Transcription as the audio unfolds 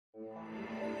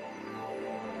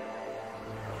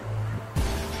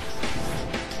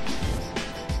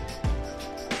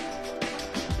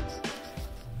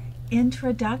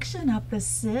Introduction of the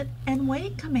sit and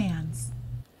wait commands.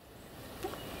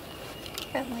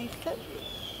 Bentley, sit.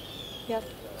 Yes.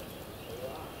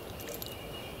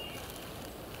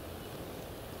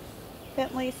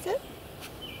 Bentley, sit.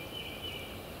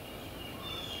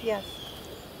 Yes.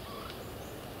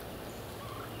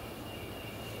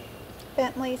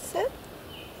 Bentley, sit.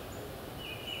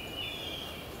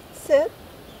 Sit.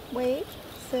 Wait.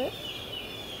 Sit.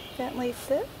 Bentley,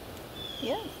 sit.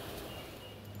 Yes.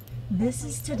 This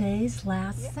is today's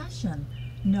last session.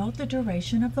 Note the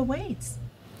duration of the waits.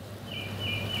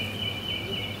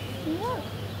 Yeah.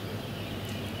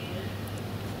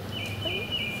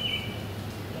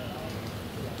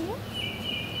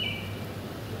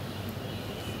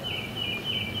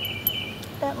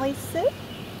 Bentley, sit.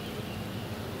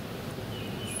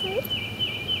 Sit.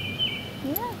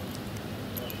 Yeah.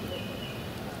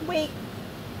 Wait.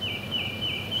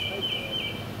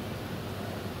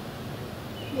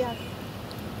 Yes.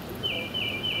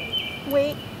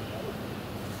 Wait.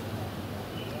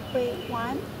 Wait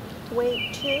 1.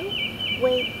 Wait 2.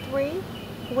 Wait 3.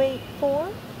 Wait 4.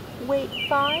 Wait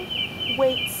 5.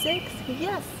 Wait 6.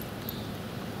 Yes.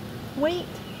 Wait.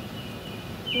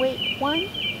 Wait 1.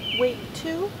 Wait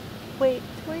 2. Wait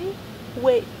 3.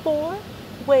 Wait 4.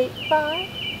 Wait 5.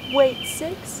 Wait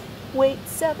 6. Wait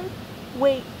 7.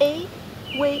 Wait 8.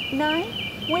 Wait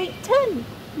 9. Wait 10.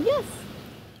 Yes.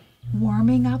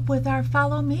 Warming up with our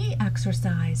Follow Me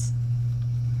exercise.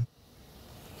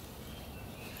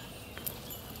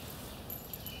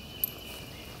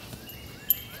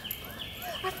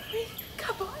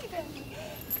 Come on, Bentley.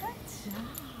 Good job.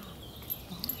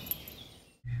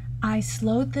 I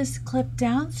slowed this clip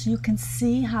down so you can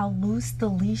see how loose the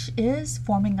leash is,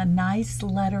 forming a nice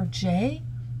letter J.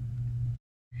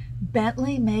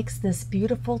 Bentley makes this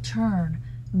beautiful turn.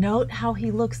 Note how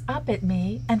he looks up at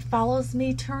me and follows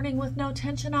me, turning with no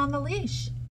tension on the leash.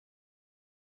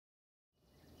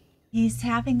 He's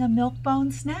having a milk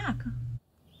bone snack.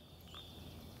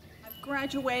 I've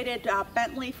graduated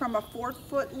Bentley from a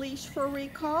 4-foot leash for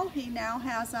recall. He now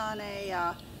has on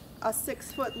a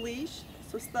 6-foot leash.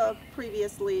 This was the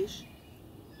previous leash.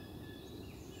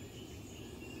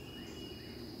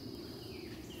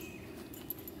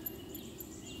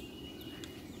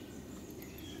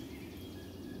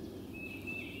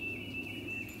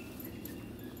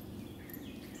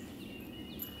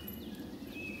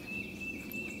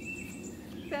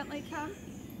 Bentley, come.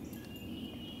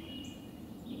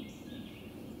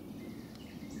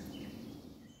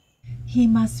 He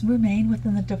must remain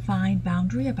within the defined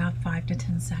boundary about 5 to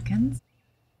 10 seconds.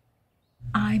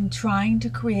 I'm trying to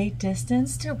create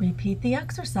distance to repeat the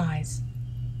exercise.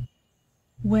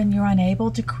 When you're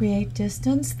unable to create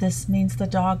distance, this means the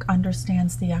dog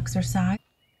understands the exercise.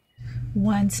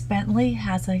 Once Bentley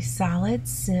has a solid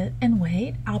sit and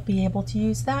wait, I'll be able to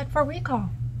use that for recall.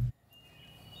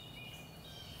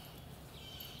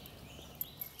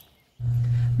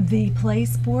 The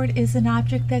place board is an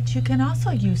object that you can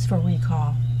also use for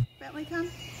recall. Bentley, come.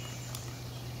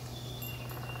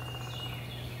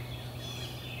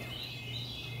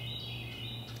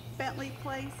 Bentley,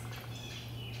 place.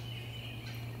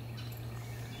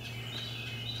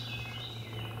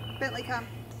 Bentley, come.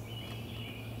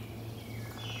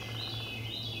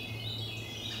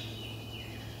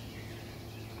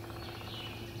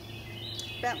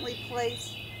 Bentley,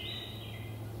 place.